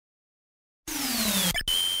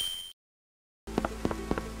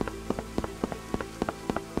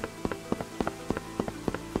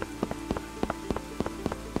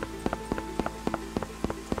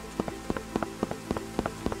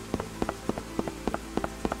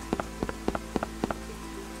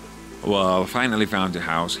Well, finally found the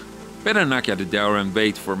house. Better knock at the door and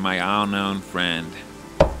wait for my unknown friend.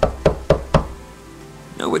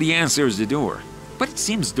 Nobody answers the door, but it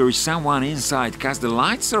seems there is someone inside cause the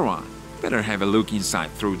lights are on. Better have a look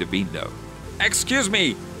inside through the window. Excuse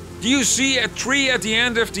me, do you see a tree at the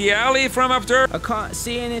end of the alley from up there? I can't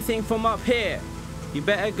see anything from up here. You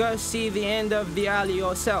better go see the end of the alley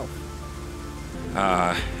yourself.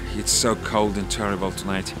 It's so cold and terrible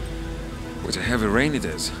tonight. What a heavy rain it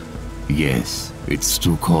is. Yes, it's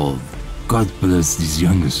too cold. God bless these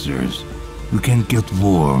youngsters. We can get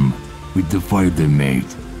warm with the fire they made.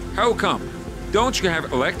 How come? Don't you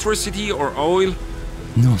have electricity or oil?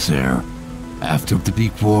 No, sir. After the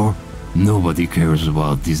big war, nobody cares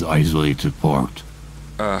about this isolated port.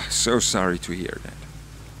 So sorry to hear that.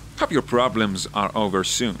 Hope your problems are over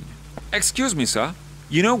soon. Excuse me, sir.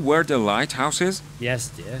 You know where the lighthouse is? Yes,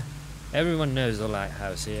 dear. Everyone knows the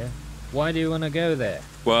lighthouse here. Why do you want to go there?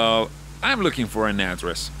 Well, I'm looking for an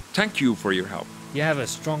address. Thank you for your help. You have a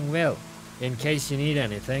strong will. In case you need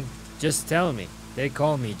anything, just tell me. They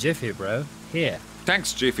call me Jiffy, bro. Here.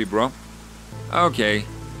 Thanks, Jiffy, bro. Okay.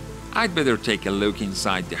 I'd better take a look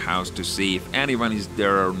inside the house to see if anyone is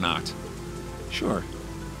there or not. Sure.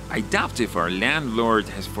 I doubt if our landlord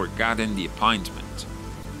has forgotten the appointment.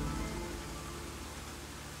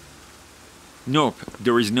 Nope,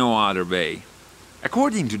 there is no other way.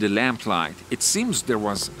 According to the lamplight, it seems there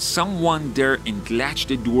was someone there and latched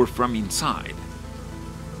the door from inside.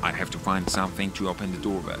 I have to find something to open the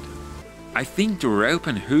doorbell. I think the rope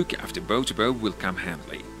and hook of the boat will come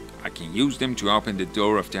handy. I can use them to open the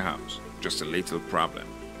door of the house. Just a little problem.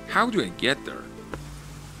 How do I get there?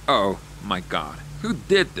 Oh my god, who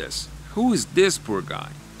did this? Who is this poor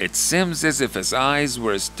guy? It seems as if his eyes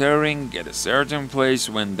were staring at a certain place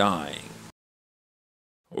when dying.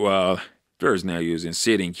 Well, there's no use in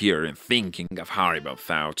sitting here and thinking of horrible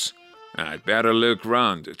thoughts. I'd better look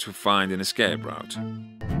round to find an escape route.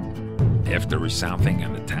 If there is something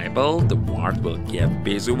on the table, the ward will get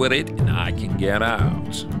busy with it and I can get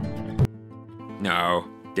out. No,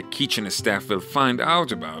 the kitchen staff will find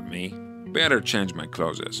out about me. Better change my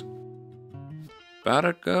clothes.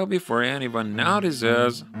 Better go before anyone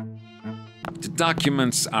notices. The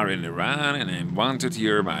documents are in Iran and I'm wanted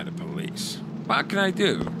here by the police. What can I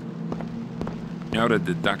do? Now that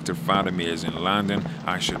the Dr. Fatemi is in London,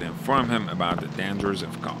 I should inform him about the dangers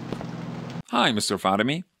of coke. Hi, Mr.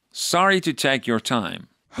 Fatemi. Sorry to take your time.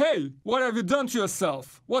 Hey, what have you done to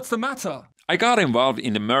yourself? What's the matter? I got involved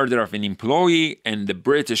in the murder of an employee in the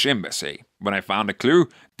British Embassy. When I found a clue,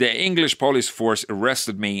 the English police force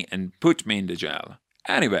arrested me and put me in the jail.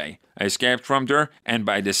 Anyway, I escaped from there, and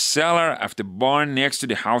by the cellar of the barn next to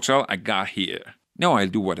the hotel, I got here. Now I'll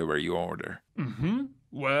do whatever you order.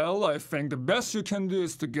 Well, I think the best you can do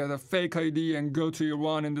is to get a fake ID and go to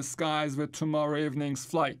Iran in disguise with tomorrow evening's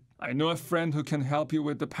flight. I know a friend who can help you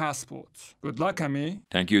with the passport. Good luck, Ami.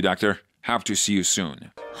 Thank you, doctor. Hope to see you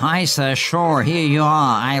soon. Hi, sir. Sure, here you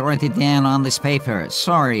are. I wrote it down on this paper.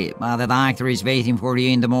 Sorry, but the doctor is waiting for you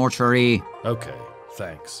in the mortuary. Okay,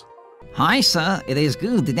 thanks. Hi, sir. It is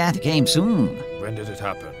good that you came soon. When did it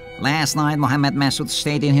happen? Last night, Mohammed Massoud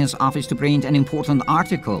stayed in his office to print an important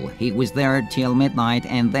article. He was there till midnight,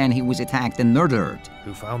 and then he was attacked and murdered.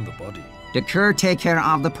 Who found the body? The caretaker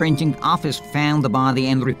of the printing office found the body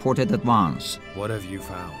and reported at once. What have you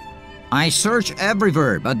found? I searched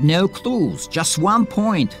everywhere, but no clues. Just one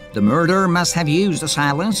point. The murderer must have used a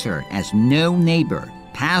silencer, as no neighbor,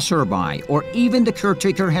 passerby, or even the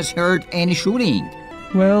caretaker has heard any shooting.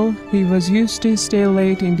 Well, he was used to stay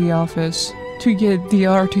late in the office to get the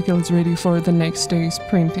articles ready for the next day's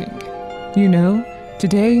printing. You know,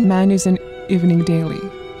 today man is an evening daily.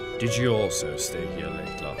 Did you also stay here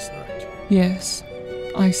late last night? Yes,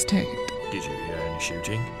 I stayed. Did you hear any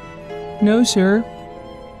shooting? No, sir.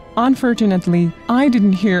 Unfortunately, I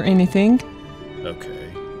didn't hear anything.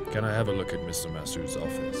 Okay. Can I have a look at Mr. Massoud's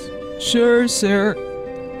office? Sure, sir.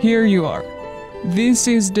 Here you are. This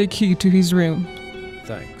is the key to his room.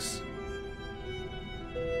 Thanks.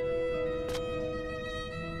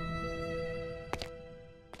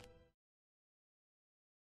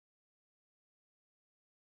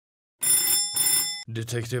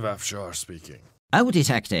 Detective Afshar speaking. Oh,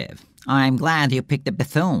 detective. I'm glad you picked up the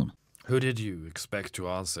phone. Who did you expect to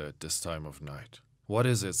answer at this time of night? What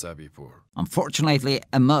is it, Sabipur? Unfortunately,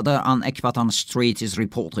 a murder on Ekbatan Street is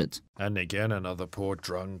reported. And again another poor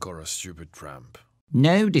drunk or a stupid tramp?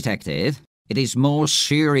 No, detective. It is more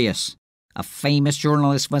serious. A famous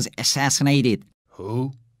journalist was assassinated.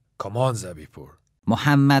 Who? Come on, Zabipur.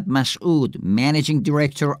 Mohammed Massoud, managing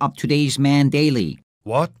director of Today's Man Daily.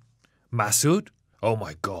 What? Massoud? Oh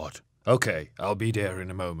my god. Okay, I'll be there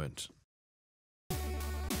in a moment.